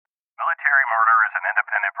Military murder is an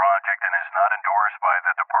independent project and is not endorsed by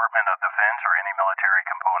the Department of Defense or any military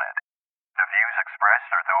component. The views expressed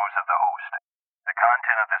are those of the host. The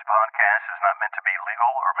content of this podcast is not meant to be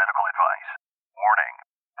legal or medical advice. Warning: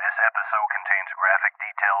 this episode contains graphic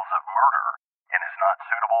details of murder and is not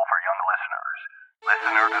suitable for young listeners.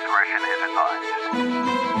 Listener discretion is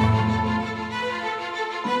advised.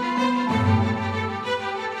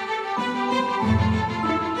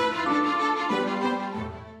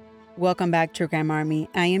 Welcome back, True Crime Army.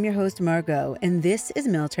 I am your host, Margot, and this is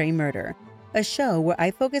Military Murder, a show where I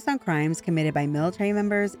focus on crimes committed by military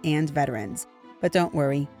members and veterans. But don't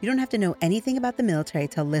worry, you don't have to know anything about the military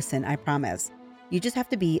to listen, I promise. You just have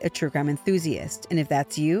to be a true crime enthusiast, and if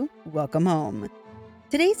that's you, welcome home.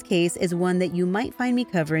 Today's case is one that you might find me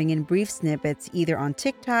covering in brief snippets either on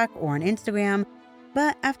TikTok or on Instagram,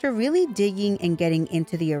 but after really digging and getting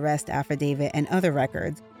into the arrest affidavit and other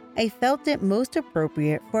records, I felt it most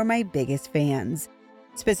appropriate for my biggest fans,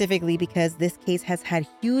 specifically because this case has had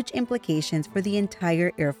huge implications for the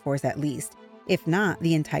entire Air Force at least, if not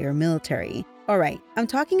the entire military. All right, I'm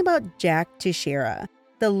talking about Jack Teixeira,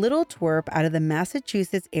 the little twerp out of the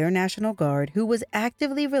Massachusetts Air National Guard who was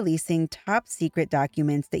actively releasing top secret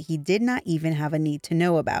documents that he did not even have a need to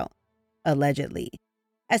know about, allegedly.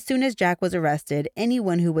 As soon as Jack was arrested,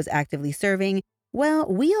 anyone who was actively serving, well,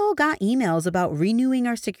 we all got emails about renewing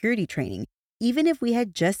our security training. Even if we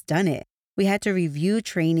had just done it, we had to review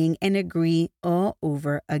training and agree all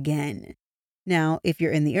over again. Now, if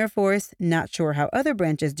you're in the Air Force, not sure how other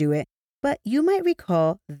branches do it, but you might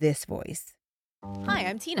recall this voice. Hi,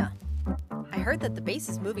 I'm Tina. I heard that the base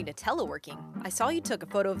is moving to teleworking. I saw you took a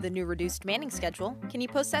photo of the new reduced manning schedule. Can you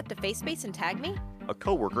post that to FaceSpace and tag me? A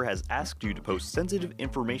coworker has asked you to post sensitive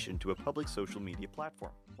information to a public social media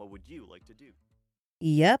platform. What would you like to do?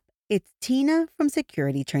 Yep, it's Tina from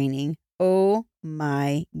security training. Oh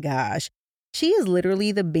my gosh. She is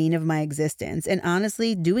literally the bane of my existence, and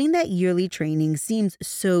honestly, doing that yearly training seems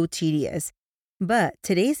so tedious. But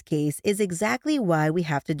today's case is exactly why we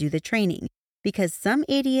have to do the training, because some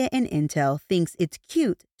idiot in Intel thinks it's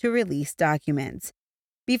cute to release documents.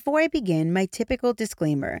 Before I begin, my typical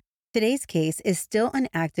disclaimer. Today's case is still an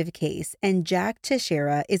active case, and Jack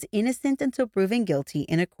Teixeira is innocent until proven guilty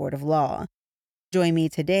in a court of law. Join me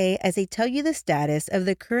today as I tell you the status of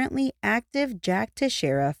the currently active Jack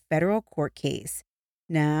Teixeira federal court case.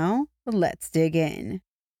 Now, let's dig in.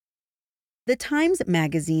 The Times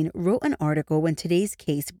Magazine wrote an article when today's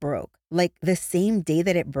case broke, like the same day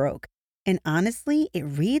that it broke. And honestly, it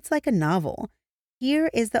reads like a novel. Here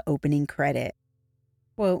is the opening credit.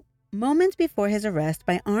 Quote, moments before his arrest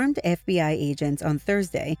by armed FBI agents on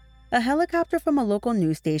Thursday, a helicopter from a local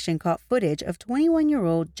news station caught footage of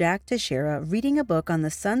 21-year-old Jack Teixeira reading a book on the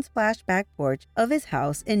sun-splashed back porch of his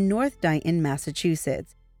house in North Dayton,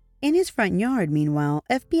 Massachusetts. In his front yard, meanwhile,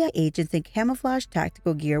 FBI agents in camouflage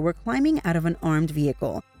tactical gear were climbing out of an armed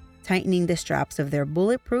vehicle, tightening the straps of their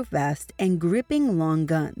bulletproof vest and gripping long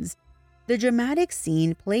guns. The dramatic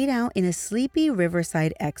scene played out in a sleepy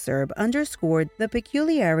riverside exurb underscored the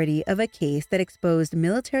peculiarity of a case that exposed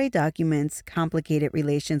military documents, complicated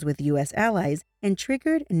relations with U.S. allies, and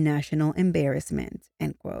triggered national embarrassment,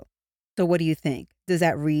 end quote. So what do you think? Does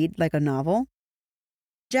that read like a novel?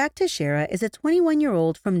 Jack Teixeira is a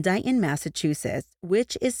 21-year-old from Dayton, Massachusetts,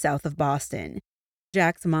 which is south of Boston.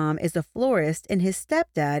 Jack's mom is a florist and his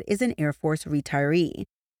stepdad is an Air Force retiree,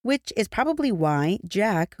 which is probably why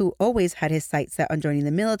Jack, who always had his sights set on joining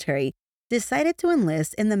the military, decided to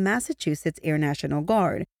enlist in the Massachusetts Air National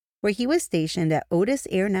Guard, where he was stationed at OTIS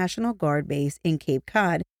Air National Guard Base in Cape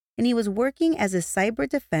Cod, and he was working as a cyber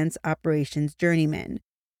defense operations journeyman.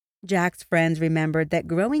 Jack's friends remembered that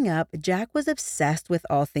growing up, Jack was obsessed with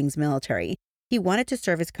all things military. He wanted to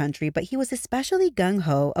serve his country, but he was especially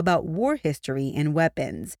gung-ho about war history and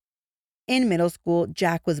weapons. In middle school,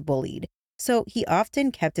 Jack was bullied, so he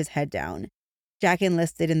often kept his head down. Jack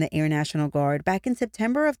enlisted in the Air National Guard back in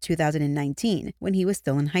September of 2019 when he was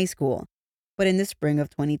still in high school. But in the spring of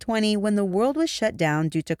 2020, when the world was shut down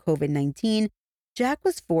due to COVID-19, Jack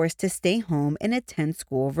was forced to stay home and attend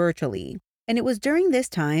school virtually. And it was during this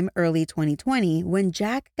time, early 2020, when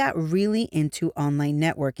Jack got really into online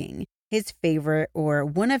networking. His favorite, or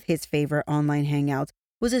one of his favorite online hangouts,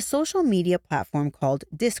 was a social media platform called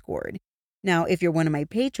Discord. Now, if you're one of my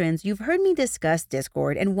patrons, you've heard me discuss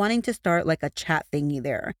Discord and wanting to start like a chat thingy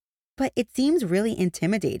there. But it seems really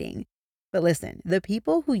intimidating. But listen, the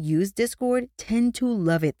people who use Discord tend to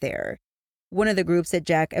love it there. One of the groups that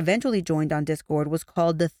Jack eventually joined on Discord was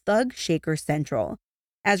called the Thug Shaker Central.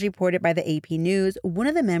 As reported by the AP News, one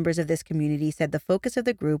of the members of this community said the focus of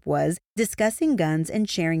the group was discussing guns and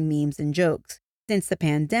sharing memes and jokes. Since the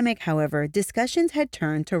pandemic, however, discussions had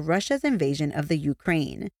turned to Russia's invasion of the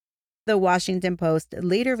Ukraine. The Washington Post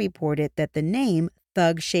later reported that the name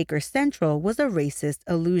Thug Shaker Central was a racist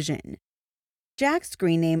allusion. Jack's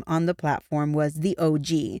screen name on the platform was the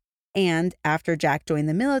OG, and after Jack joined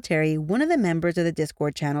the military, one of the members of the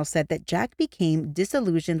Discord channel said that Jack became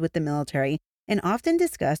disillusioned with the military and often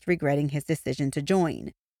discussed regretting his decision to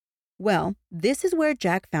join. Well, this is where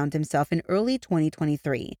Jack found himself in early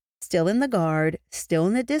 2023, still in the Guard, still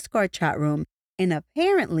in the Discord chat room, and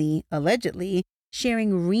apparently, allegedly,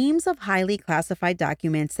 sharing reams of highly classified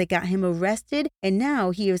documents that got him arrested, and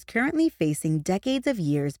now he is currently facing decades of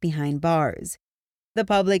years behind bars. The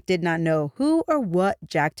public did not know who or what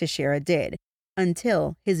Jack Teixeira did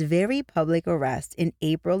until his very public arrest in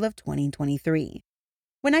April of 2023.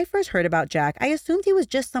 When I first heard about Jack, I assumed he was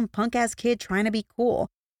just some punk-ass kid trying to be cool.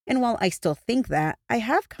 And while I still think that, I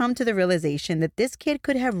have come to the realization that this kid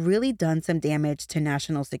could have really done some damage to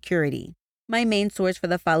national security. My main source for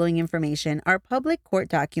the following information are public court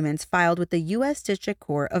documents filed with the U.S. District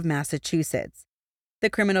Court of Massachusetts. The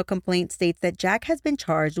criminal complaint states that Jack has been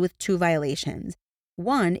charged with 2 violations.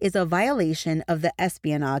 One is a violation of the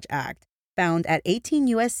Espionage Act, found at 18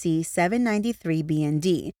 U.S.C. 793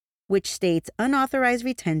 B&D, which states unauthorized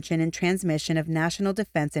retention and transmission of national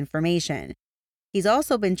defense information. He's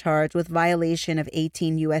also been charged with violation of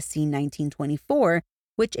 18 U.S.C. 1924,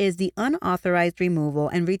 which is the unauthorized removal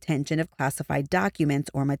and retention of classified documents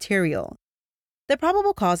or material. The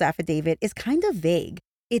probable cause affidavit is kind of vague.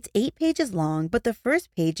 It's 8 pages long, but the first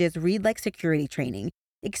pages read like security training,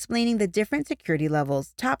 explaining the different security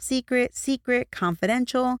levels: top secret, secret,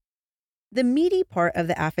 confidential. The meaty part of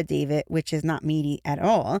the affidavit, which is not meaty at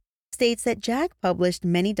all, states that Jack published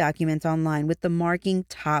many documents online with the marking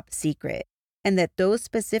top secret, and that those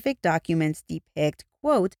specific documents depict,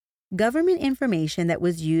 quote, government information that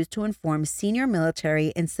was used to inform senior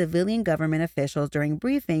military and civilian government officials during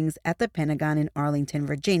briefings at the Pentagon in Arlington,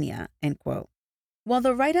 Virginia, end quote. While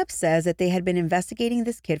the write-up says that they had been investigating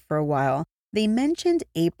this kid for a while, they mentioned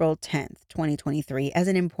April 10th, 2023 as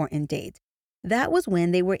an important date. That was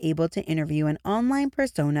when they were able to interview an online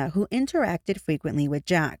persona who interacted frequently with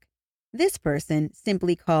Jack. This person,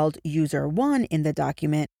 simply called User 1 in the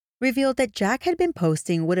document, revealed that Jack had been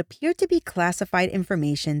posting what appeared to be classified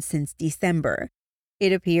information since December.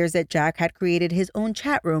 It appears that Jack had created his own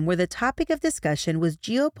chat room where the topic of discussion was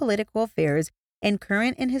geopolitical affairs and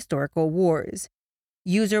current and historical wars.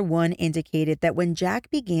 User 1 indicated that when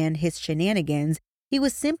Jack began his shenanigans, he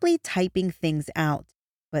was simply typing things out.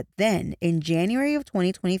 But then, in January of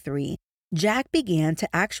 2023, Jack began to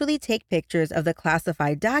actually take pictures of the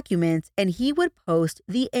classified documents, and he would post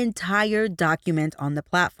the entire document on the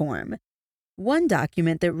platform. One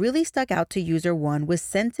document that really stuck out to User 1 was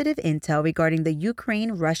sensitive intel regarding the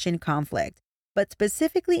Ukraine-Russian conflict, but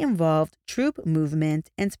specifically involved troop movement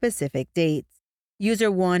and specific dates. User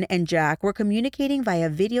 1 and Jack were communicating via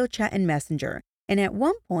video chat and messenger, and at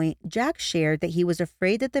one point, Jack shared that he was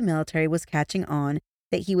afraid that the military was catching on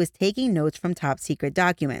that he was taking notes from top secret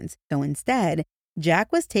documents. So instead,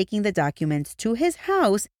 Jack was taking the documents to his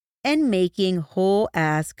house and making whole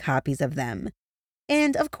ass copies of them.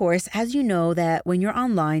 And of course, as you know that when you're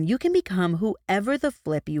online, you can become whoever the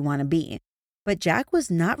flip you want to be. But Jack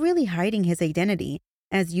was not really hiding his identity,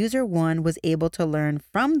 as User 1 was able to learn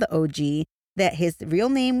from the OG that his real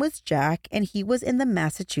name was Jack and he was in the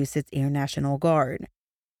Massachusetts Air National Guard.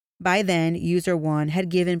 By then, User 1 had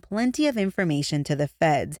given plenty of information to the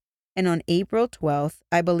feds, and on April 12th,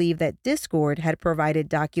 I believe that Discord had provided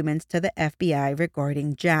documents to the FBI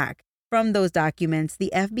regarding Jack. From those documents,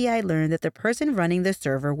 the FBI learned that the person running the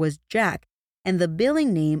server was Jack, and the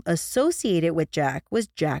billing name associated with Jack was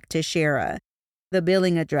Jack Teixeira. The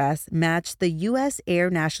billing address matched the U.S.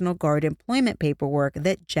 Air National Guard employment paperwork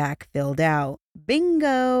that Jack filled out.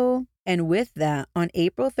 Bingo! And with that, on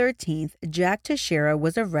April 13th, Jack Teixeira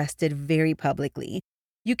was arrested very publicly.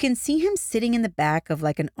 You can see him sitting in the back of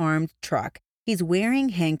like an armed truck. He's wearing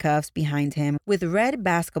handcuffs behind him with red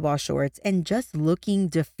basketball shorts and just looking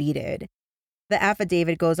defeated. The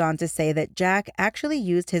affidavit goes on to say that Jack actually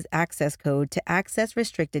used his access code to access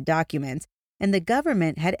restricted documents, and the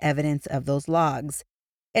government had evidence of those logs.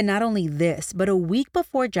 And not only this, but a week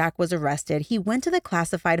before Jack was arrested, he went to the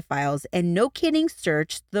classified files and, no kidding,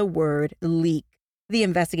 searched the word leak. The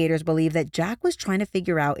investigators believe that Jack was trying to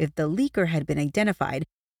figure out if the leaker had been identified,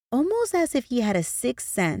 almost as if he had a sixth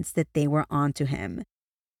sense that they were onto him.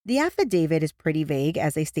 The affidavit is pretty vague,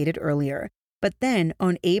 as I stated earlier, but then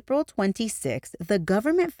on April 26th, the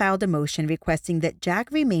government filed a motion requesting that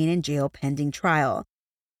Jack remain in jail pending trial.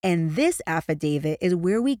 And this affidavit is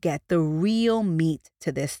where we get the real meat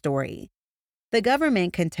to this story. The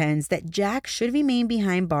government contends that Jack should remain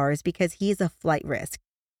behind bars because he is a flight risk.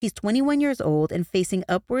 He's 21 years old and facing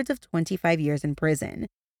upwards of 25 years in prison.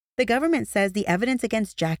 The government says the evidence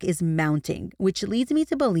against Jack is mounting, which leads me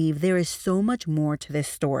to believe there is so much more to this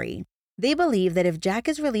story. They believe that if Jack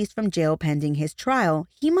is released from jail pending his trial,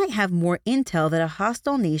 he might have more intel that a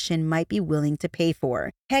hostile nation might be willing to pay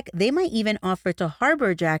for. Heck, they might even offer to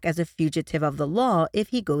harbor Jack as a fugitive of the law if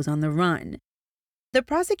he goes on the run. The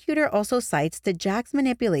prosecutor also cites to Jack's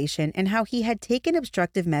manipulation and how he had taken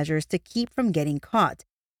obstructive measures to keep from getting caught,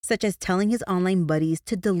 such as telling his online buddies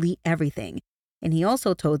to delete everything. And he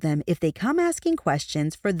also told them if they come asking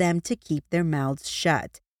questions for them to keep their mouths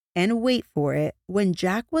shut. And wait for it, when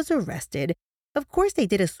Jack was arrested, of course they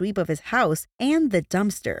did a sweep of his house and the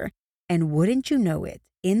dumpster. And wouldn't you know it,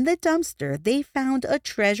 in the dumpster they found a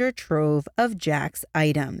treasure trove of Jack's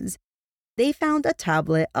items. They found a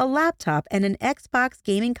tablet, a laptop, and an Xbox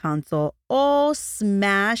gaming console all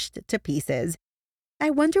smashed to pieces. I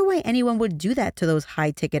wonder why anyone would do that to those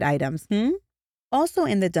high-ticket items, Also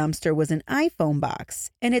in the dumpster was an iPhone box,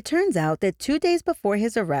 and it turns out that 2 days before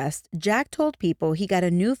his arrest, Jack told people he got a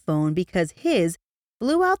new phone because his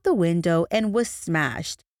flew out the window and was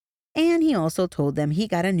smashed. And he also told them he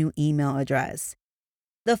got a new email address.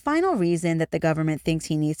 The final reason that the government thinks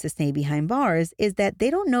he needs to stay behind bars is that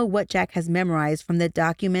they don't know what Jack has memorized from the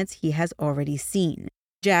documents he has already seen.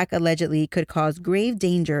 Jack allegedly could cause grave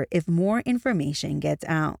danger if more information gets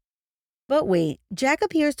out. But wait, Jack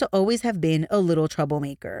appears to always have been a little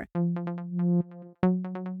troublemaker.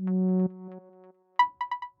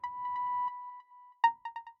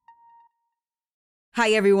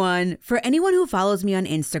 Hi everyone! For anyone who follows me on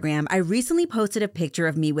Instagram, I recently posted a picture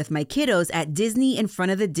of me with my kiddos at Disney in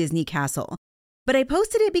front of the Disney castle. But I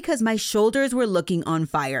posted it because my shoulders were looking on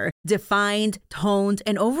fire, defined, toned,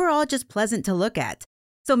 and overall just pleasant to look at.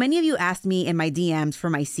 So many of you asked me in my DMs for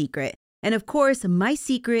my secret. And of course, my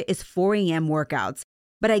secret is 4 a.m. workouts.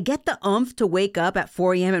 But I get the oomph to wake up at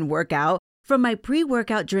 4 a.m. and work out from my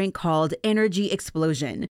pre-workout drink called Energy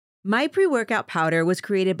Explosion. My pre-workout powder was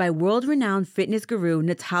created by world-renowned fitness guru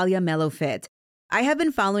Natalia Mellowfit. I have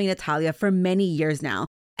been following Natalia for many years now.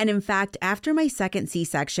 And in fact, after my second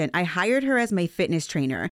C-section, I hired her as my fitness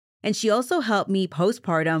trainer. And she also helped me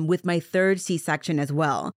postpartum with my third C-section as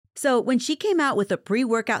well. So when she came out with a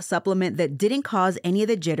pre-workout supplement that didn't cause any of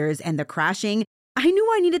the jitters and the crashing, I knew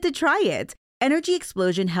I needed to try it. Energy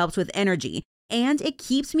Explosion helps with energy, and it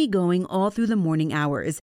keeps me going all through the morning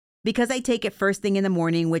hours. Because I take it first thing in the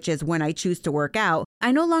morning, which is when I choose to work out,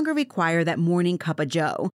 I no longer require that morning cup of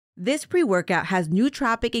joe. This pre-workout has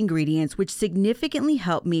nootropic ingredients which significantly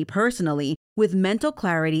help me personally with mental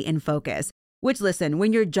clarity and focus. Which, listen,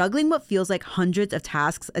 when you're juggling what feels like hundreds of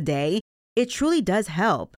tasks a day, it truly does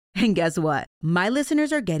help. And guess what? My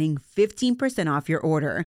listeners are getting 15% off your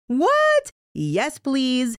order. What? Yes,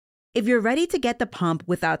 please. If you're ready to get the pump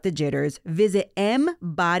without the jitters, visit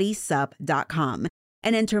mbodysup.com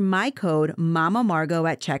and enter my code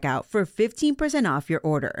MAMAMargo at checkout for 15% off your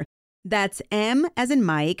order. That's M as in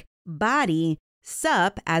Mike, body,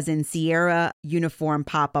 sup as in Sierra, uniform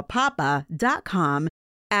papa.com.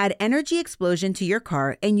 Add Energy Explosion to your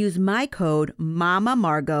cart and use my code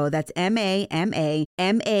MAMAMargot, that's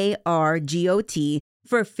MAMAMARGOT,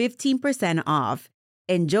 for 15% off.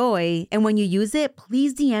 Enjoy, and when you use it,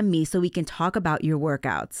 please DM me so we can talk about your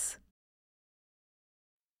workouts.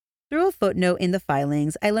 Through a footnote in the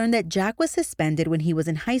filings, I learned that Jack was suspended when he was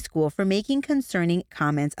in high school for making concerning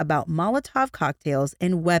comments about Molotov cocktails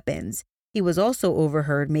and weapons. He was also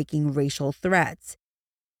overheard making racial threats.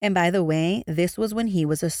 And by the way, this was when he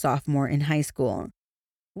was a sophomore in high school.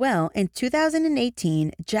 Well, in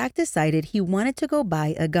 2018, Jack decided he wanted to go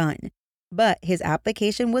buy a gun. But his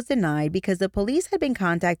application was denied because the police had been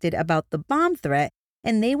contacted about the bomb threat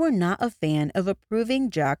and they were not a fan of approving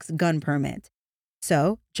Jack's gun permit.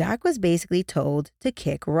 So Jack was basically told to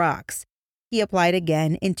kick rocks. He applied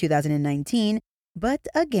again in 2019, but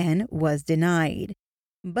again was denied.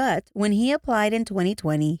 But when he applied in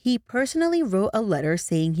 2020, he personally wrote a letter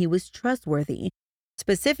saying he was trustworthy,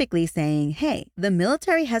 specifically saying, hey, the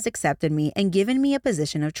military has accepted me and given me a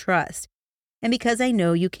position of trust. And because I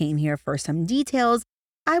know you came here for some details,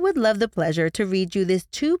 I would love the pleasure to read you this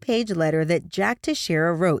 2-page letter that Jack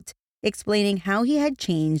Teixeira wrote, explaining how he had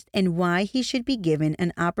changed and why he should be given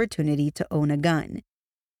an opportunity to own a gun.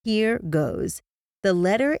 Here goes. The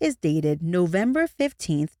letter is dated November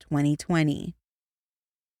 15th, 2020.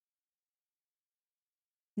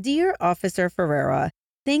 Dear Officer Ferreira,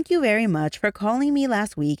 thank you very much for calling me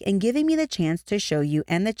last week and giving me the chance to show you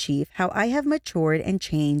and the chief how I have matured and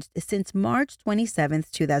changed since March 27th,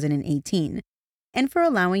 2018. and for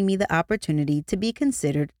allowing me the opportunity to be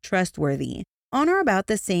considered trustworthy. On or about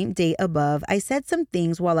the same date above, I said some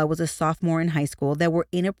things while I was a sophomore in high school that were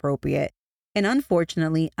inappropriate, and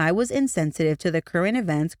unfortunately, I was insensitive to the current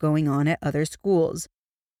events going on at other schools.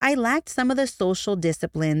 I lacked some of the social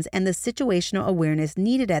disciplines and the situational awareness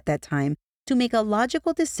needed at that time to make a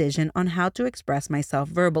logical decision on how to express myself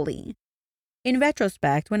verbally. In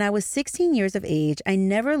retrospect, when I was 16 years of age, I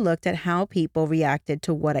never looked at how people reacted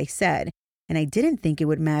to what I said, and I didn't think it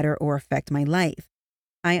would matter or affect my life.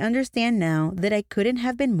 I understand now that I couldn't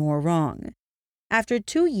have been more wrong. After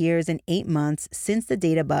 2 years and 8 months since the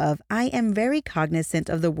date above, I am very cognizant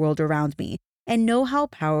of the world around me and know how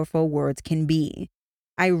powerful words can be.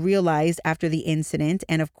 I realized after the incident,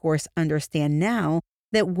 and of course understand now,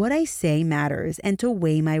 that what I say matters and to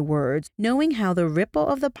weigh my words, knowing how the ripple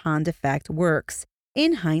of the pond effect works.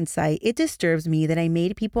 In hindsight, it disturbs me that I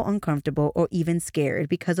made people uncomfortable or even scared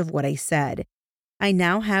because of what I said. I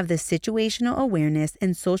now have the situational awareness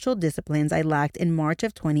and social disciplines I lacked in March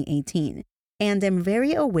of 2018, and am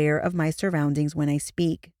very aware of my surroundings when I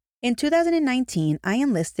speak. In 2019, I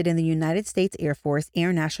enlisted in the United States Air Force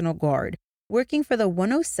Air National Guard, working for the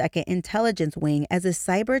 102nd Intelligence Wing as a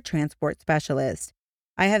cyber transport specialist.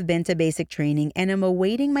 I have been to basic training and am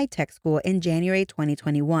awaiting my tech school in January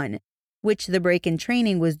 2021, which the break in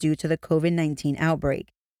training was due to the COVID-19 outbreak.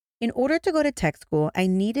 In order to go to tech school, I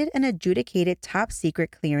needed an adjudicated top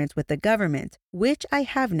secret clearance with the government, which I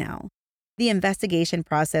have now. The investigation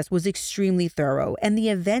process was extremely thorough, and the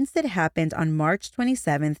events that happened on March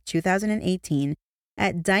 27, 2018,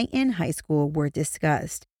 at Dighton High School were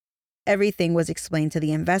discussed. Everything was explained to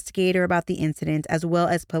the investigator about the incident, as well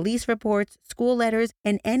as police reports, school letters,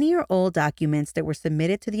 and any or all documents that were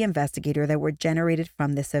submitted to the investigator that were generated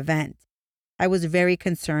from this event. I was very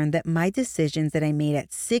concerned that my decisions that I made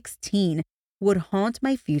at 16 would haunt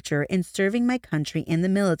my future in serving my country in the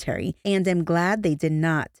military, and am glad they did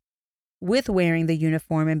not. With wearing the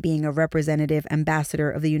uniform and being a representative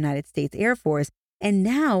ambassador of the United States Air Force, and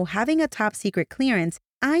now having a top secret clearance,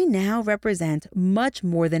 I now represent much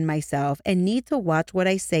more than myself and need to watch what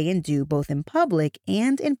I say and do both in public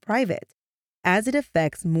and in private, as it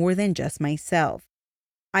affects more than just myself.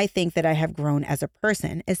 I think that I have grown as a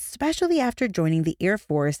person, especially after joining the Air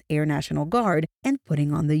Force Air National Guard and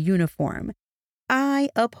putting on the uniform. I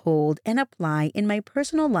uphold and apply in my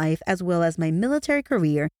personal life as well as my military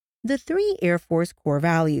career the 3 Air Force core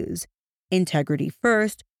values: integrity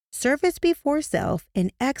first, service before self,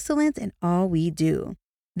 and excellence in all we do.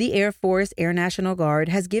 The Air Force Air National Guard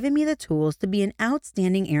has given me the tools to be an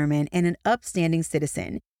outstanding airman and an upstanding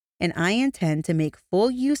citizen, and I intend to make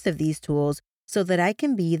full use of these tools so that I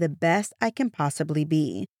can be the best I can possibly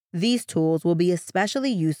be. These tools will be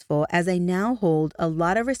especially useful as I now hold a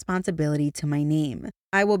lot of responsibility to my name.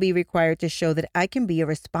 I will be required to show that I can be a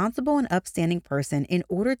responsible and upstanding person in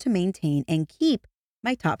order to maintain and keep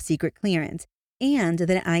my top secret clearance, and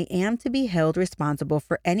that I am to be held responsible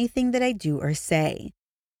for anything that I do or say.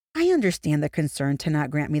 I understand the concern to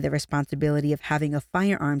not grant me the responsibility of having a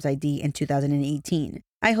firearms ID in 2018.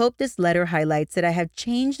 I hope this letter highlights that I have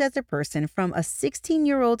changed as a person from a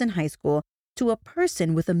 16-year-old in high school to a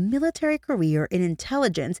person with a military career in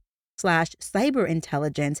intelligence/cyber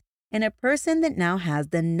intelligence, and a person that now has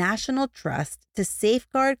the national trust to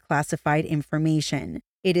safeguard classified information.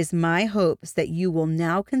 It is my hopes that you will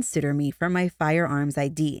now consider me for my firearms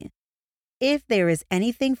ID. If there is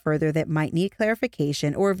anything further that might need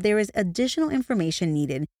clarification, or if there is additional information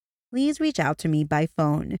needed, please reach out to me by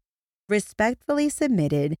phone. Respectfully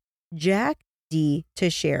submitted, Jack D.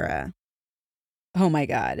 Teixeira. Oh my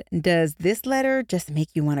God, does this letter just make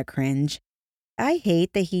you want to cringe? I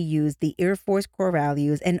hate that he used the Air Force core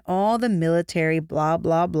values and all the military blah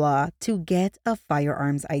blah blah to get a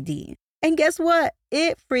firearms ID. And guess what?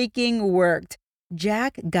 It freaking worked.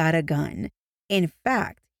 Jack got a gun. In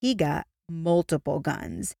fact, he got multiple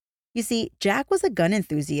guns. You see, Jack was a gun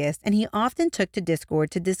enthusiast, and he often took to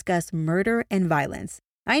Discord to discuss murder and violence.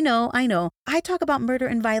 I know. I talk about murder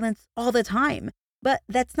and violence all the time, but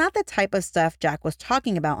that's not the type of stuff Jack was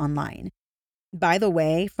talking about online. By the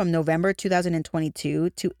way, from November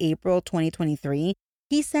 2022 to April 2023,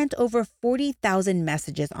 he sent over 40,000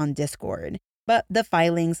 messages on Discord. But the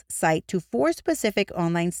filings cite to 4 specific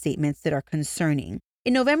online statements that are concerning.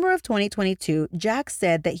 In November of 2022, Jack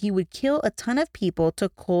said that he would kill a ton of people to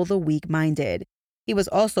cull the weak-minded. He was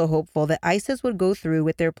also hopeful that ISIS would go through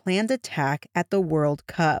with their planned attack at the World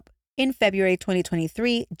Cup. In February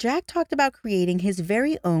 2023, Jack talked about creating his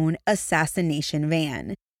very own assassination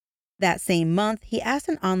van. That same month, he asked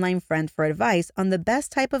an online friend for advice on the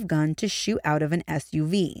best type of gun to shoot out of an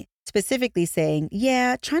SUV. specifically saying,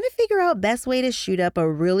 yeah, trying to figure out best way to shoot up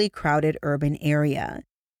a really crowded urban area.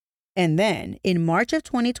 And then, in March of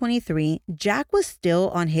 2023, Jack was still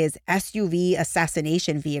on his SUV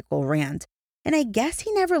assassination vehicle rant. And I guess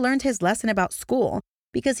he never learned his lesson about school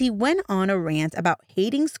because he went on a rant about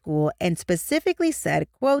hating school and specifically said,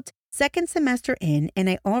 quote, second semester in and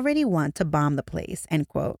I already want to bomb the place, end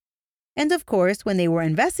quote. And of course, when they were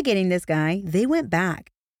investigating this guy, they went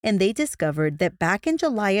back and they discovered that back in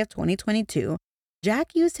July of 2022,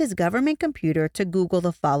 Jack used his government computer to Google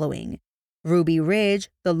the following: Ruby Ridge,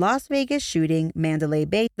 the Las Vegas shooting, Mandalay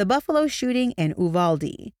Bay, the Buffalo shooting, and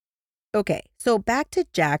Uvalde. Okay, so back to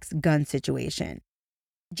Jack's gun situation.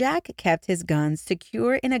 Jack kept his guns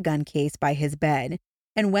secure in a gun case by his bed,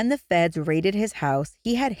 and when the feds raided his house,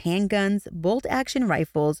 he had handguns, bolt-action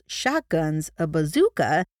rifles, shotguns, a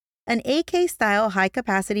bazooka, an AK-style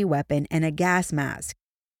high-capacity weapon, and a gas mask.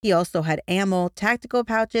 He also had ammo, tactical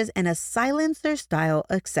pouches, and a silencer-style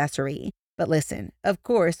accessory. But listen, of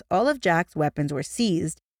course, all of Jack's weapons were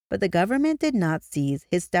seized, but the government did not seize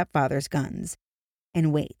his stepfather's guns.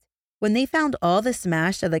 And wait, when they found all the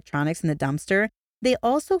smashed electronics in the dumpster, they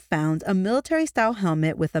also found a military-style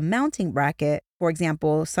helmet with a mounting bracket, for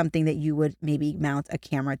example, something that you would maybe mount a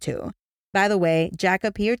camera to. By the way, Jack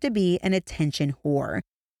appeared to be an attention whore,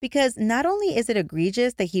 because not only is it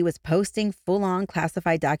egregious that he was posting full-on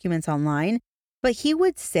classified documents online, but he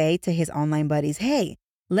would say to his online buddies, hey,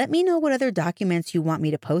 let me know what other documents you want me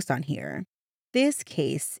to post on here. This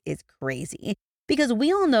case is crazy, because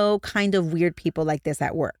we all know kind of weird people like this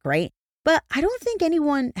at work, right? But I don't think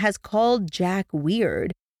anyone has called Jack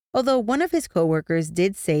weird, although one of his coworkers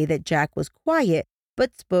did say that Jack was quiet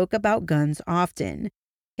but spoke about guns often.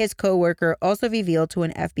 His coworker also revealed to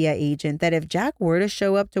an FBI agent that if Jack were to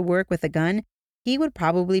show up to work with a gun, he would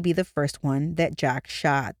probably be the first one that Jack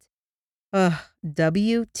shot. Ugh,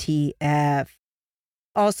 WTF.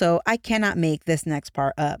 Also, I cannot make this next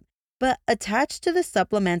part up, but attached to the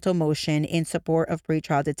supplemental motion in support of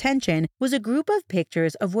pretrial detention was a group of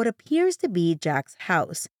pictures of what appears to be Jack's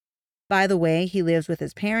house. By the way, he lives with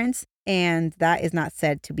his parents, and that is not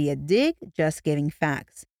said to be a dig, just giving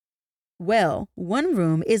facts. Well, one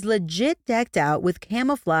room is legit decked out with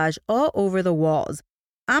camouflage all over the walls.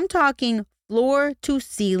 I'm talking floor to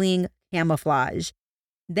ceiling camouflage.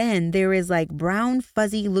 Then there is like brown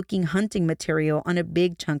fuzzy looking hunting material on a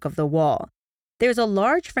big chunk of the wall. There's a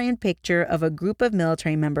large framed picture of a group of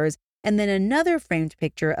military members and then another framed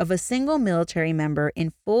picture of a single military member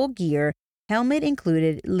in full gear, helmet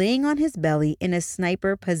included, laying on his belly in a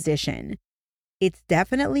sniper position. It's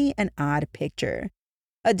definitely an odd picture.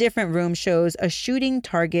 A different room shows a shooting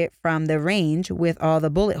target from the range with all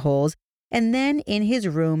the bullet holes, and then in his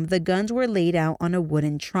room, the guns were laid out on a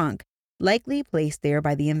wooden trunk, likely placed there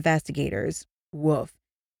by the investigators. Woof.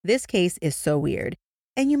 This case is so weird.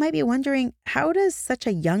 And you might be wondering, how does such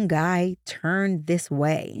a young guy turn this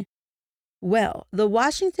way? Well, the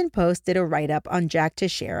Washington Post did a write-up on Jack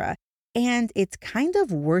Teixeira, and it's kind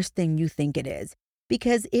of worse than you think it is,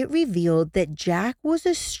 because it revealed that Jack was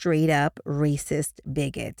a straight-up racist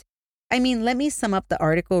bigot. I mean, let me sum up the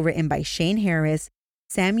article written by Shane Harris,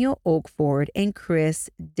 Samuel Oakford, and Chris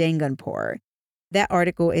Danganpour. That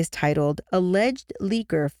article is titled, Alleged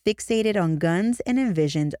Leaker Fixated on Guns and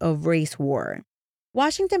Envisioned a Race War.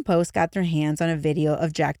 Washington Post got their hands on a video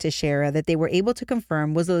of Jack Teixeira that they were able to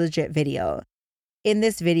confirm was a legit video. In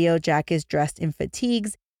this video, Jack is dressed in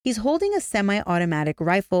fatigues. He's holding a semi-automatic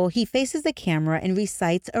rifle. He faces the camera and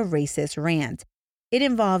recites a racist rant. It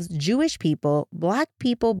involves Jewish people, black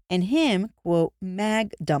people, and him, quote,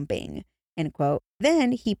 mag dumping, end quote.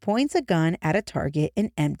 Then he points a gun at a target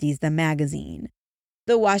and empties the magazine.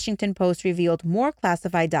 The Washington Post revealed more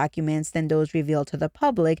classified documents than those revealed to the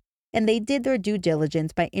public, and they did their due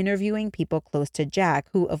diligence by interviewing people close to Jack,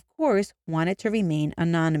 who, of course, wanted to remain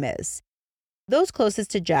anonymous. Those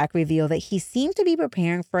closest to Jack reveal that he seemed to be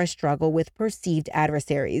preparing for a struggle with perceived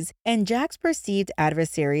adversaries, and Jack's perceived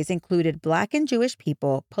adversaries included Black and Jewish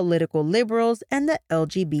people, political liberals, and the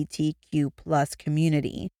LGBTQ+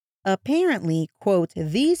 community. Apparently, quote,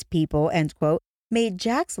 these people, end quote, made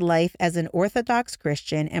Jack's life as an Orthodox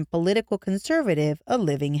Christian and political conservative a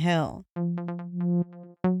living hell.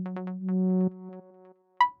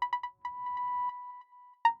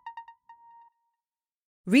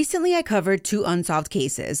 Recently, I covered 2 unsolved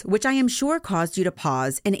cases, which I am sure caused you to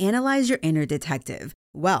pause and analyze your inner detective.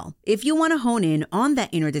 Well, if you want to hone in on that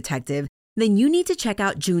inner detective, then you need to check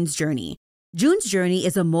out June's Journey. June's Journey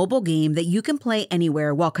is a mobile game that you can play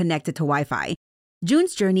anywhere while connected to Wi-Fi.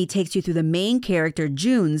 June's Journey takes you through the main character,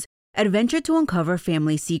 June's, adventure to uncover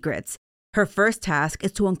family secrets. Her first task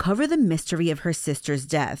is to uncover the mystery of her sister's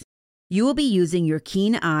death. You will be using your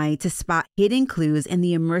keen eye to spot hidden clues in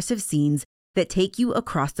the immersive scenes that take you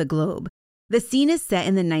across the globe. The scene is set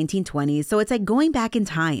in the 1920s, so it's like going back in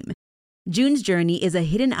time. June's Journey is a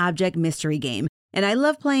hidden object mystery game, and I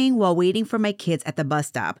love playing while waiting for my kids at the bus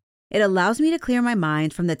stop. It allows me to clear my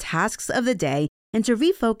mind from the tasks of the day and to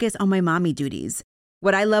refocus on my mommy duties.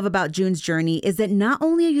 What I love about June's Journey is that not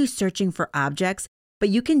only are you searching for objects, but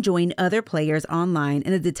you can join other players online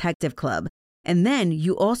in a detective club. And then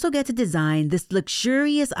you also get to design this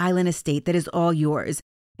luxurious island estate that is all yours.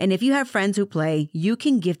 And if you have friends who play, you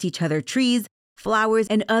can gift each other trees, flowers,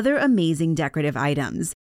 and other amazing decorative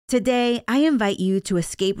items. Today, I invite you to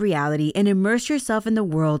escape reality and immerse yourself in the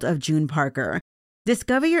world of June Parker.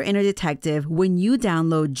 Discover your inner detective when you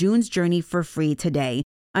download June's Journey for free today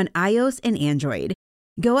on iOS and Android.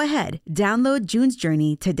 Go ahead, download June's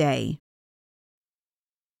Journey today.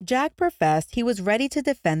 Jack professed he was ready to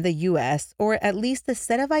defend the U.S., or at least the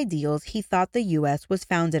set of ideals he thought the U.S. was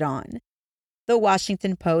founded on. The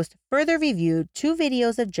Washington Post further reviewed 2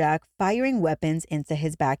 videos of Jack firing weapons into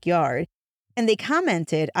his backyard. And they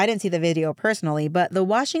commented, I didn't see the video personally, but the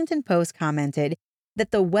Washington Post commented that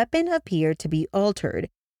the weapon appeared to be altered,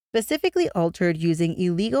 specifically altered using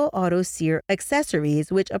illegal auto-sear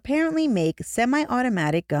accessories, which apparently make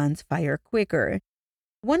semi-automatic guns fire quicker.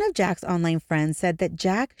 One of Jack's online friends said that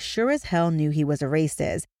Jack sure as hell knew he was a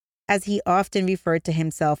racist, as he often referred to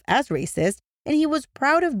himself as racist, and he was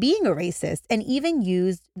proud of being a racist and even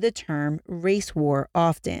used the term race war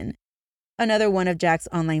often. Another one of Jack's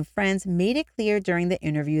online friends made it clear during the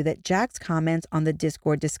interview that Jack's comments on the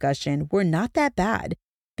Discord discussion were not that bad,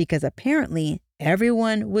 because apparently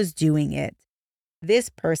everyone was doing it. This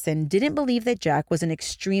person didn't believe that Jack was an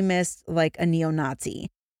extremist like a neo-Nazi.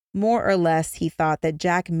 More or less, he thought that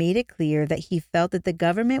Jack made it clear that he felt that the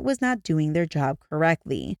government was not doing their job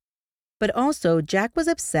correctly. But also, Jack was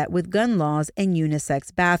upset with gun laws and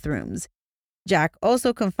unisex bathrooms. Jack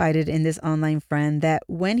also confided in this online friend that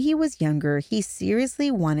when he was younger, he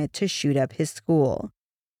seriously wanted to shoot up his school.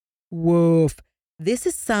 Woof. This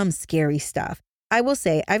is some scary stuff. I will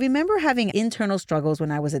say, I remember having internal struggles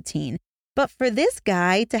when I was a teen. But for this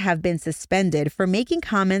guy to have been suspended for making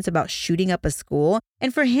comments about shooting up a school,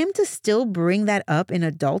 and for him to still bring that up in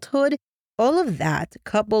adulthood, all of that,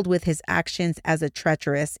 coupled with his actions as a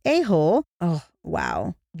treacherous a-hole, oh,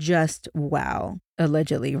 wow. Just wow.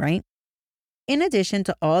 Allegedly, right? In addition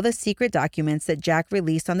to all the secret documents that Jack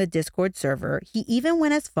released on the Discord server, he even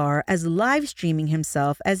went as far as live streaming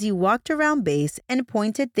himself as he walked around base and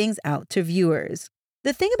pointed things out to viewers.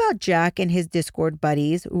 The thing about Jack and his Discord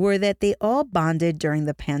buddies were that they all bonded during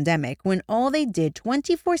the pandemic when all they did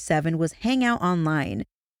 24/7 was hang out online.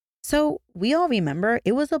 So we all remember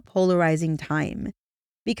it was a polarizing time.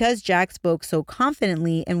 Because Jack spoke so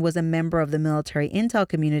confidently and was a member of the military intel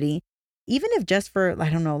community, even if just for,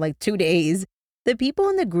 2 days, the people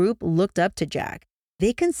in the group looked up to Jack.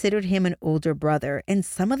 They considered him an older brother, and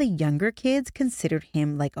some of the younger kids considered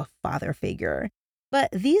him like a father figure. But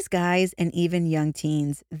these guys and even young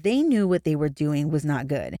teens, they knew what they were doing was not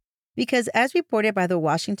good. Because as reported by the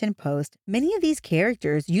Washington Post, many of these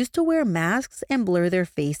characters used to wear masks and blur their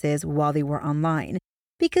faces while they were online,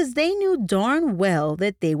 because they knew darn well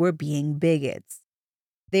that they were being bigots.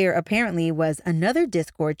 There apparently was another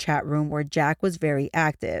Discord chat room where Jack was very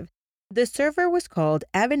active. The server was called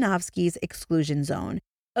Abanovsky's Exclusion Zone.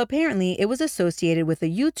 Apparently, it was associated with a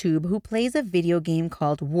YouTube who plays a video game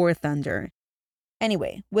called War Thunder.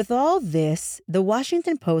 Anyway, with all this, the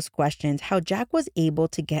Washington Post questioned how Jack was able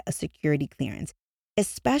to get a security clearance,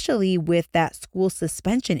 especially with that school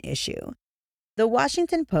suspension issue. The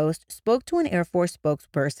Washington Post spoke to an Air Force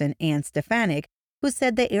spokesperson, Ann Stefanik, who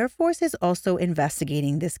said the Air Force is also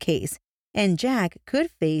investigating this case, and Jack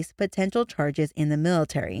could face potential charges in the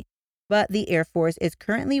military. But the Air Force is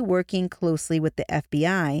currently working closely with the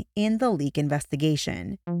FBI in the leak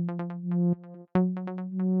investigation.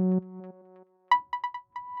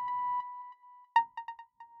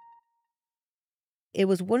 It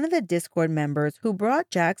was one of the Discord members who brought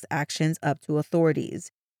Jack's actions up to authorities.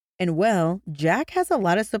 And well, Jack has a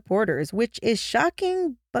lot of supporters, which is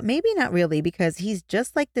shocking, but maybe not really, because he's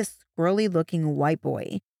just like this squirrely looking white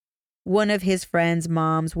boy. One of his friend's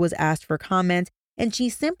moms was asked for comment, and she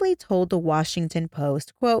simply told the Washington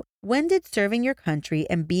Post, quote, "When did serving your country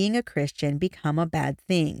and being a Christian become a bad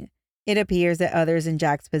thing?" It appears that others in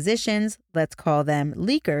Jack's positions, let's call them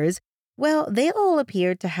leakers, well, they all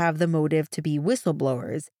appeared to have the motive to be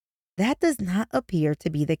whistleblowers. That does not appear to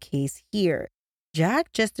be the case here.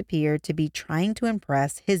 Jack just appeared to be trying to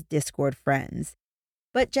impress his Discord friends.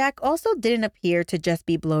 But Jack also didn't appear to just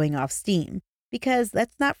be blowing off steam, because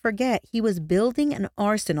let's not forget he was building an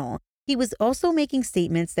arsenal He was also making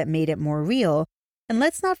statements that made it more real, and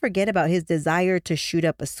let's not forget about his desire to shoot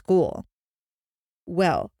up a school.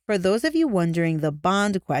 Well, for those of you wondering the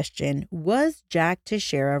bond question, was Jack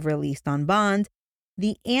Teixeira released on bond?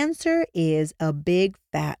 The answer is a big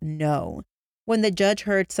fat no. When the judge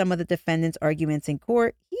heard some of the defendant's arguments in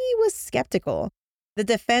court, he was skeptical. The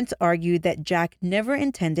defense argued that Jack never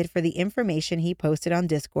intended for the information he posted on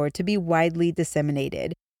Discord to be widely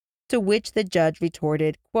disseminated, to which the judge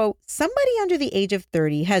retorted, quote, "Somebody under the age of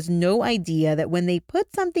 30 has no idea that when they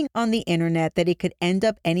put something on the internet that it could end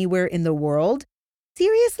up anywhere in the world?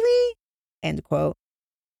 Seriously?" End quote.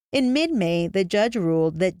 In mid-May, the judge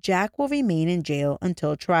ruled that Jack will remain in jail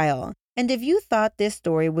until trial. And if you thought this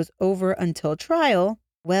story was over until trial,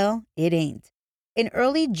 well, it ain't. In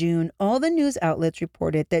early June, all the news outlets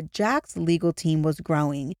reported that Jack's legal team was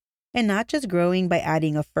growing, and not just growing by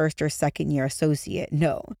adding a first or second year associate,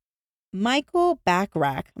 no. Michael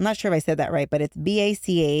Bachrach, I'm not sure if I said that right, but it's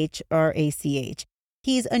Bachrach.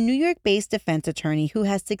 He's a New York-based defense attorney who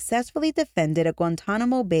has successfully defended a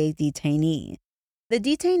Guantanamo Bay detainee. The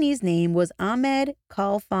detainee's name was Ahmed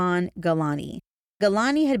Khalfan Galani.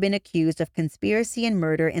 Galani had been accused of conspiracy and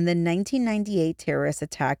murder in the 1998 terrorist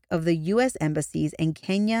attack of the U.S. embassies in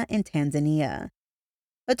Kenya and Tanzania.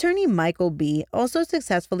 Attorney Michael B. also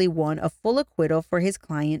successfully won a full acquittal for his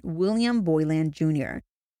client William Boylan Jr.,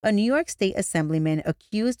 a New York State Assemblyman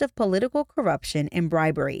accused of political corruption and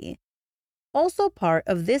bribery. Also part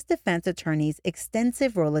of this defense attorney's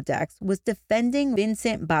extensive Rolodex was defending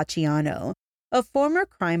Vincent Bacciano, a former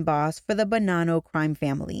crime boss for the Bonanno crime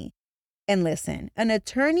family. And listen, an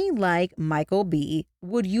attorney like Michael B.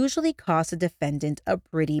 would usually cost a defendant a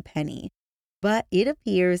pretty penny, but it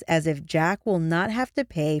appears as if Jack will not have to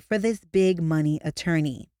pay for this big money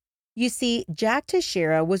attorney. You see, Jack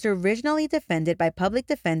Teixeira was originally defended by public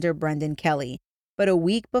defender Brendan Kelly, but a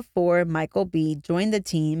week before Michael B. joined the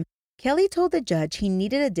team, Kelly told the judge he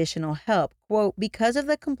needed additional help, quote, because of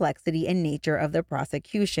the complexity and nature of the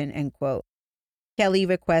prosecution, end quote. Kelly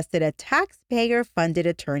requested a taxpayer-funded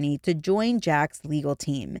attorney to join Jack's legal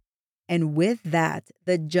team. And with that,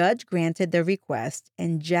 the judge granted the request,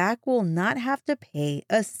 and Jack will not have to pay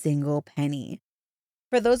a single penny.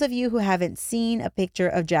 For those of you who haven't seen a picture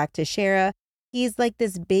of Jack Teixeira, he's like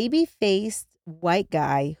this baby-faced white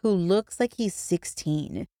guy who looks like he's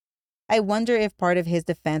 16. I wonder if part of his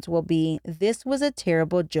defense will be, this was a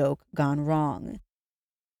terrible joke gone wrong.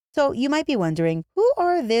 So you might be wondering, who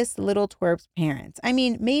are this little twerp's parents? I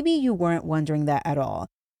mean, maybe you weren't wondering that at all.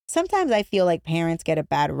 Sometimes I feel like parents get a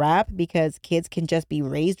bad rap because kids can just be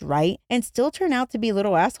raised right and still turn out to be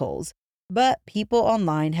little assholes. But people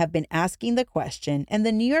online have been asking the question, and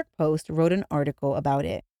the New York Post wrote an article about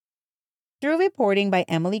it. Through reporting by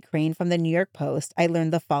Emily Crane from the New York Post, I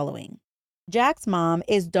learned the following. Jack's mom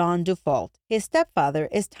is Dawn Dufault. His stepfather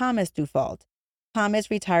is Thomas Dufault.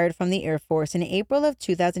 Thomas retired from the Air Force in April of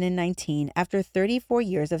 2019 after 34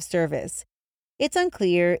 years of service. It's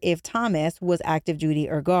unclear if Thomas was active duty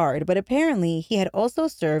or guard, but apparently he had also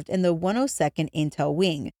served in the 102nd Intel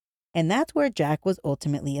Wing, and that's where Jack was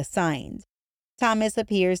ultimately assigned. Thomas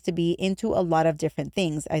appears to be into a lot of different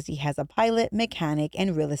things as he has a pilot, mechanic,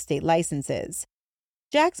 and real estate licenses.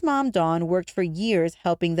 Jack's mom, Dawn, worked for years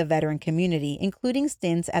helping the veteran community, including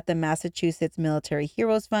stints at the Massachusetts Military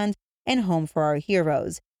Heroes Fund and Home for Our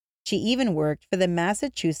Heroes. She even worked for the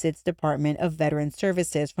Massachusetts Department of Veteran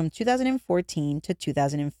Services from 2014 to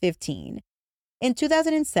 2015. In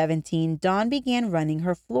 2017, Dawn began running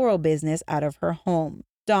her floral business out of her home.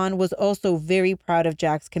 Dawn was also very proud of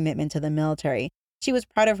Jack's commitment to the military. She was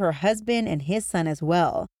proud of her husband and his son as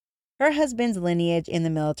well. Her husband's lineage in the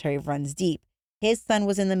military runs deep. His son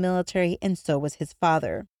was in the military, and so was his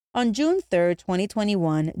father. On June 3,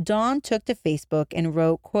 2021, Dawn took to Facebook and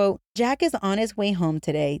wrote, quote, Jack is on his way home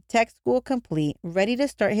today, tech school complete, ready to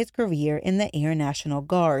start his career in the Air National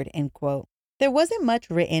Guard, end quote. There wasn't much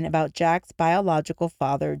written about Jack's biological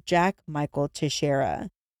father, Jack Michael Teixeira.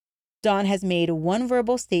 Dawn has made one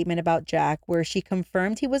verbal statement about Jack where she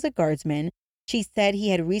confirmed he was a guardsman. She said he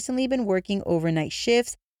had recently been working overnight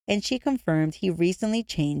shifts, and she confirmed he recently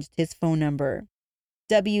changed his phone number.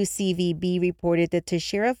 WCVB reported the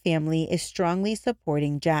Teixeira family is strongly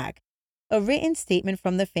supporting Jack. A written statement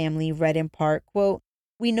from the family read in part, quote,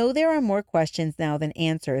 we know there are more questions now than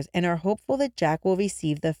answers and are hopeful that Jack will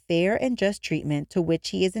receive the fair and just treatment to which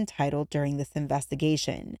he is entitled during this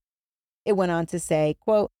investigation. It went on to say,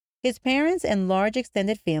 quote, his parents and large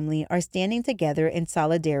extended family are standing together in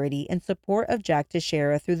solidarity in support of Jack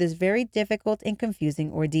Teixeira through this very difficult and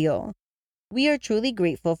confusing ordeal. We are truly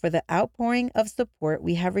grateful for the outpouring of support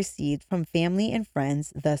we have received from family and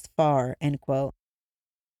friends thus far, end quote.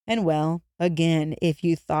 And well, again, if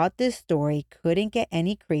you thought this story couldn't get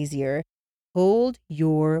any crazier, hold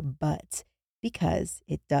your butts, because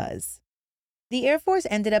it does. The Air Force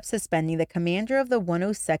ended up suspending the commander of the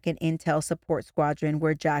 102nd Intel Support Squadron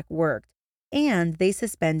where Jack worked, and they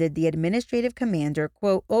suspended the administrative commander,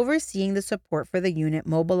 quote, overseeing the support for the unit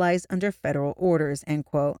mobilized under federal orders, end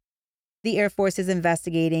quote. The Air Force is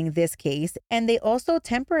investigating this case, and they also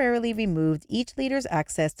temporarily removed each leader's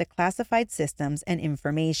access to classified systems and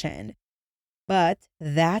information. But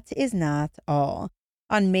that is not all.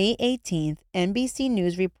 On May 18th, NBC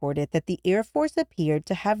News reported that the Air Force appeared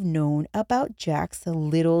to have known about Jack's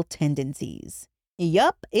little tendencies.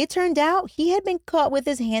 Yup, it turned out he had been caught with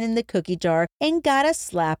his hand in the cookie jar and got a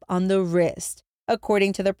slap on the wrist.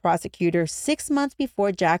 According to the prosecutor, 6 months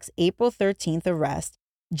before Jack's April 13th arrest,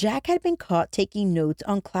 Jack had been caught taking notes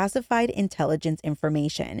on classified intelligence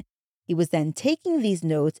information. He was then taking these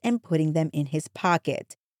notes and putting them in his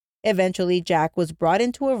pocket. Eventually, Jack was brought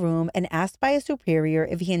into a room and asked by a superior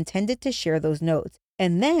if he intended to share those notes.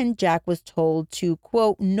 And then Jack was told to,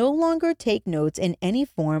 quote, no longer take notes in any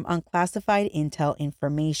form on classified intel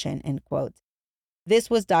information, end quote. This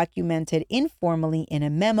was documented informally in a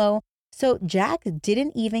memo, so Jack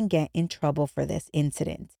didn't even get in trouble for this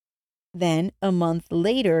incident. Then, a month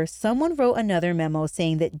later, someone wrote another memo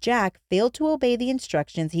saying that Jack failed to obey the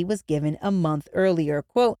instructions he was given a month earlier,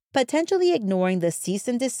 quote, potentially ignoring the cease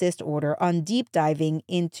and desist order on deep diving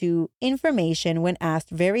into information when asked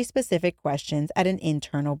very specific questions at an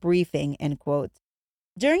internal briefing, end quote.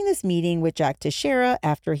 During this meeting with Jack Teixeira,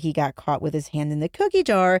 after he got caught with his hand in the cookie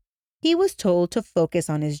jar, he was told to focus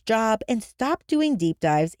on his job and stop doing deep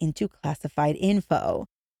dives into classified info.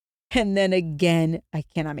 And then again, I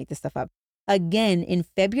cannot make this stuff up. Again, in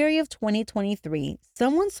February of 2023,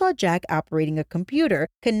 someone saw Jack operating a computer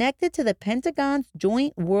connected to the Pentagon's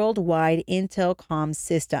Joint Worldwide Intel Comm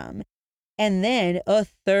system. And then a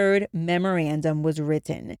third memorandum was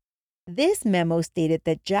written. This memo stated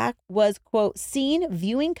that Jack was, quote, seen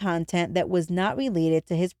viewing content that was not related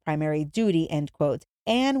to his primary duty, end quote,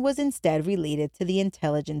 and was instead related to the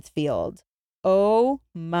intelligence field. Oh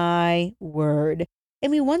my word. And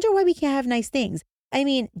we wonder why we can't have nice things. I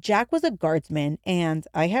mean, Jack was a guardsman, and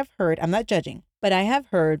I have heard, I'm not judging, but I have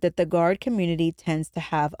heard that the guard community tends to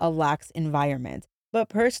have a lax environment. But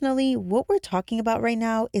personally, what we're talking about right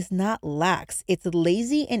now is not lax. It's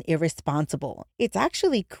lazy and irresponsible. It's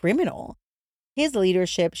actually criminal. His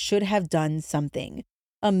leadership should have done something.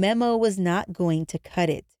 A memo was not going to cut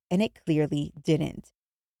it, and it clearly didn't.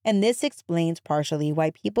 And this explains partially why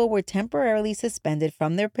people were temporarily suspended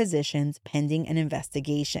from their positions pending an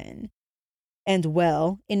investigation. And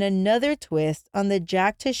well, in another twist on the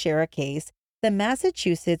Jack Teixeira case, the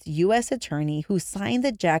Massachusetts U.S. attorney who signed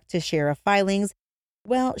the Jack Teixeira filings,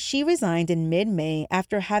 well, she resigned in mid-May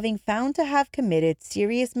after having found to have committed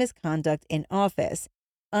serious misconduct in office,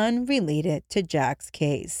 unrelated to Jack's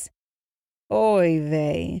case. Oy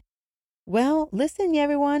vey. Well, listen,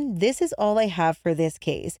 everyone, this is all I have for this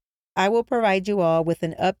case. I will provide you all with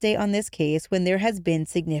an update on this case when there has been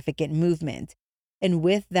significant movement. And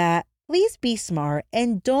with that, please be smart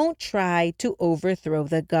and don't try to overthrow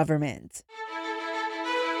the government.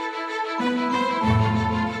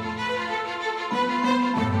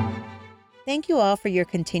 Thank you all for your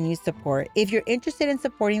continued support. If you're interested in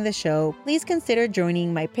supporting the show, please consider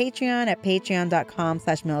joining my Patreon at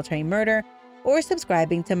patreon.com/militarymurder or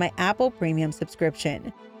subscribing to my Apple Premium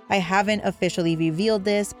subscription. I haven't officially revealed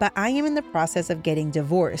this, but I am in the process of getting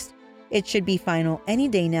divorced. It should be final any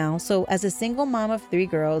day now, so as a single mom of 3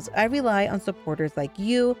 girls, I rely on supporters like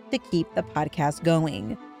you to keep the podcast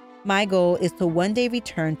going. My goal is to one day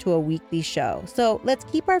return to a weekly show, so let's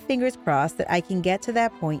keep our fingers crossed that I can get to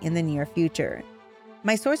that point in the near future.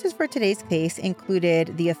 My sources for today's case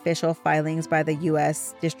included the official filings by the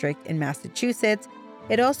U.S. District in Massachusetts.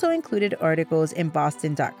 It also included articles in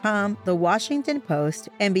Boston.com, The Washington Post,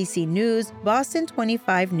 NBC News, Boston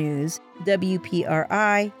 25 News,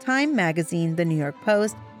 WPRI, Time Magazine, The New York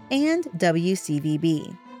Post, and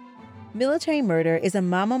WCVB. Military Murder is a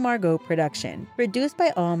Mama Margot production, produced by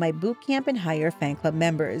all my Bootcamp and Higher fan club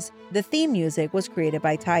members. The theme music was created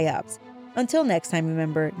by Ty-Ups. Until next time,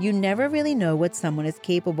 remember, you never really know what someone is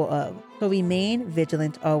capable of, so remain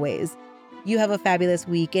vigilant always. You have a fabulous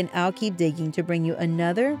week, and I'll keep digging to bring you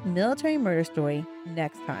another military murder story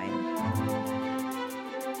next time.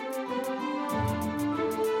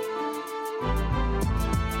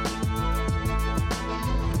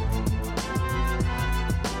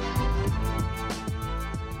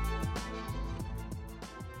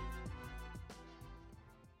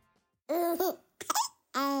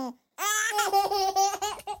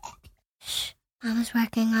 Mama's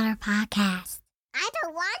working on her podcast. I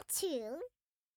don't want to.